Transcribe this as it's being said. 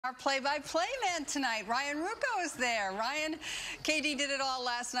Our play-by-play man tonight, Ryan Ruocco, is there. Ryan, KD did it all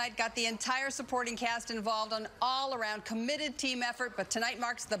last night, got the entire supporting cast involved on all-around committed team effort, but tonight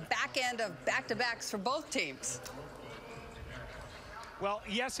marks the back end of back-to-backs for both teams. Well,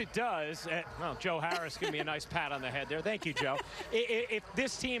 yes, it does. Well, Joe Harris, give me a nice pat on the head there. Thank you, Joe. If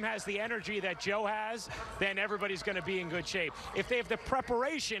this team has the energy that Joe has, then everybody's going to be in good shape. If they have the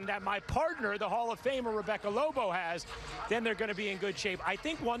preparation that my partner, the Hall of Famer Rebecca Lobo, has, then they're going to be in good shape. I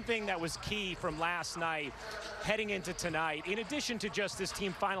think one thing that was key from last night heading into tonight, in addition to just this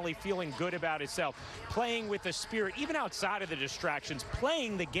team finally feeling good about itself, playing with a spirit, even outside of the distractions,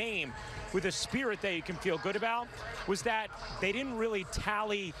 playing the game with a spirit that you can feel good about, was that they didn't really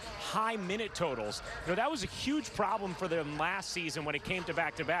tally high minute totals. You know, that was a huge problem for them last season when it came to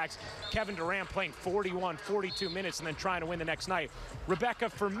back-to-backs. Kevin Durant playing 41, 42 minutes and then trying to win the next night. Rebecca,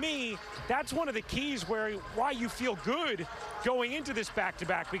 for me, that's one of the keys why you feel good going into this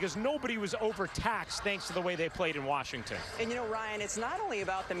back-to-back, because nobody was overtaxed thanks to the way they played in Washington. And you know, Ryan, it's not only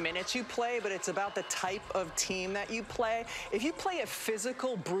about the minutes you play, but it's about the type of team that you play. If you play a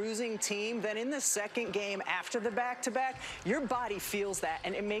physical, bruising team, then in the second game after the back-to-back, your body feels that,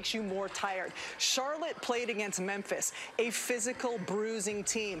 and it makes you more tired. Charlotte played against Memphis, a physical, bruising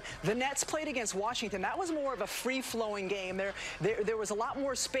team. The Nets played against Washington. That was more of a free-flowing game. There was a lot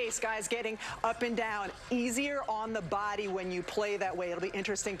more space, guys getting up and down. Easier on the body when you play that way. It'll be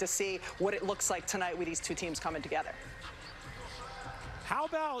interesting to see what it looks like tonight with these two teams coming together. How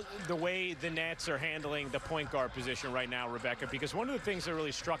about the way the Nets are handling the point guard position right now, Rebecca? Because one of the things that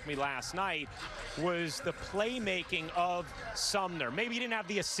really struck me last night was the playmaking of Sumner. Maybe he didn't have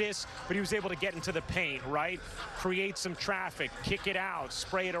the assists, but he was able to get into the paint, right? Create some traffic, kick it out,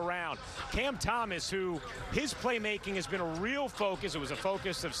 spray it around. Cam Thomas, who his playmaking has been a real focus. It was a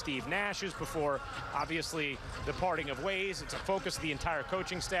focus of Steve Nash's before, obviously, the parting of ways. It's a focus of the entire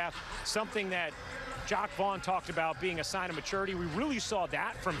coaching staff, something that Jock Vaughn talked about being a sign of maturity. We really saw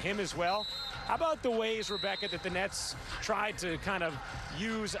that from him as well. How about the ways, Rebecca, that the Nets tried to kind of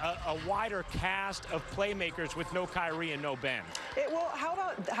use a wider cast of playmakers with no Kyrie and no Ben? Well, how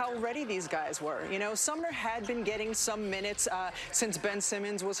about how ready these guys were? You know, Sumner had been getting some minutes since Ben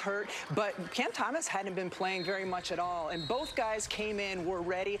Simmons was hurt, but Cam Thomas hadn't been playing very much at all. And both guys came in, were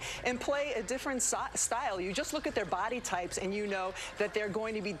ready, and play a different style. You just look at their body types and you know that they're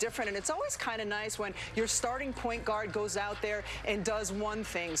going to be different. And it's always kind of nice when your starting point guard goes out there and does one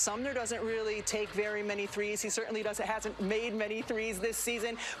thing. Sumner doesn't really take very many threes. He certainly hasn't made many threes this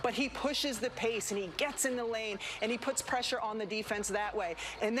season, but he pushes the pace and he gets in the lane and he puts pressure on the defense that way.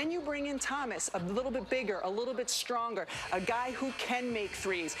 And then you bring in Thomas, a little bit bigger, a little bit stronger, a guy who can make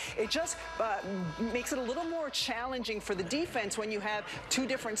threes. It just makes it a little more challenging for the defense when you have two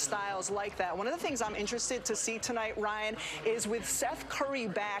different styles like that. One of the things I'm interested to see tonight, Ryan, is with Seth Curry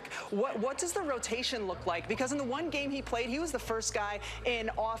back, what does the rotation look like? Because in the one game he played, he was the first guy in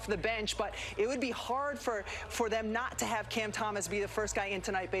off the bench, but it would be hard for them not to have Cam Thomas be the first guy in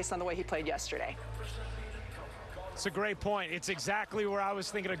tonight based on the way he played yesterday. It's a great point. It's exactly where I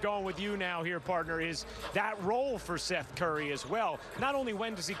was thinking of going with you now here, partner, is that role for Seth Curry as well. Not only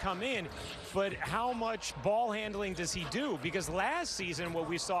when does he come in, but how much ball handling does he do? Because last season, what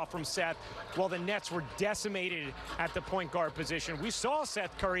we saw from Seth, while the Nets were decimated at the point guard position, we saw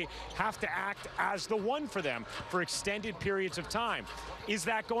Seth Curry have to act as the one for them for extended periods of time. Is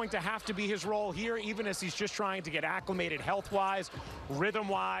that going to have to be his role here, even as he's just trying to get acclimated health-wise,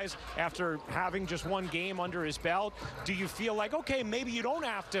 rhythm-wise, after having just one game under his belt? Do you feel like, okay, maybe you don't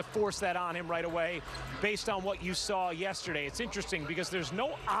have to force that on him right away based on what you saw yesterday? It's interesting because there's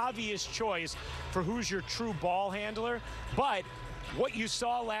no obvious choice for who's your true ball handler, but what you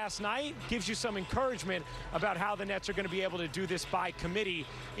saw last night gives you some encouragement about how the Nets are going to be able to do this by committee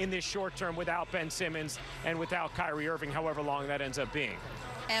in this short term without Ben Simmons and without Kyrie Irving, however long that ends up being.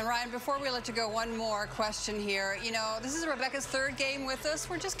 And Ryan, before we let you go, one more question here. You know, this is Rebecca's third game with us.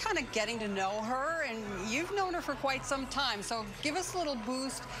 We're just kind of getting to know her, and you've known her for quite some time. So give us a little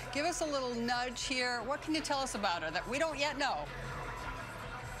boost, give us a little nudge here. What can you tell us about her that we don't yet know?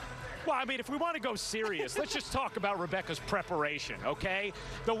 Well, I mean, if we want to go serious, let's just talk about Rebecca's preparation, okay?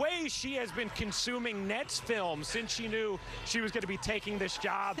 The way she has been consuming Nets film since she knew she was going to be taking this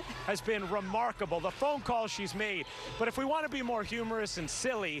job has been remarkable. The phone calls she's made. But if we want to be more humorous and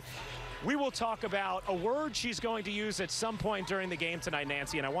silly, We will talk about a word she's going to use at some point during the game tonight,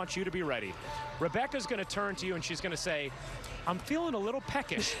 Nancy, and I want you to be ready. Rebecca's going to turn to you and she's going to say, I'm feeling a little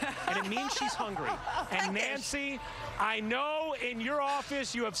peckish, and it means she's hungry. And Nancy, I know in your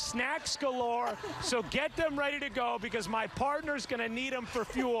office you have snacks galore, so get them ready to go because my partner's going to need them for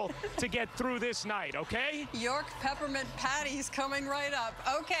fuel to get through this night, okay? York peppermint patties coming right up.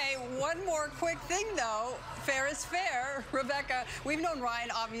 Okay, one more quick thing, though. Fair is fair. Rebecca, we've known Ryan,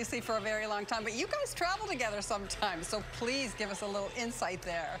 obviously, for a very long time, but you guys travel together sometimes, so please give us a little insight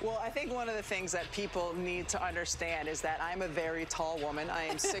there. Well, I think one of the things that people need to understand is that I'm a very tall woman. I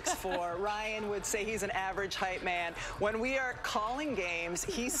am 6'4". Ryan would say he's an average height man. When we are calling games,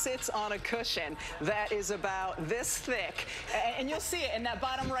 he sits on a cushion that is about this thick, and you'll see it in that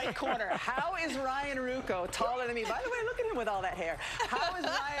bottom right corner. How is Ryan Ruocco taller than me? By the way, look at him with all that hair. How is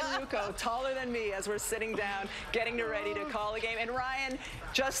Ryan Ruocco taller than me as we're sitting down, getting ready to call a game? And Ryan,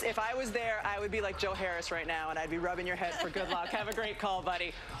 just if I was there, I would be like Joe Harris right now, and I'd be rubbing your head for good luck. Have a great call,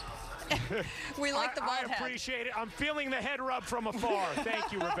 buddy. We like the bald head. I appreciate it. I'm feeling the head rub from afar.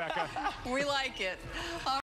 Thank you, Rebecca. We like it.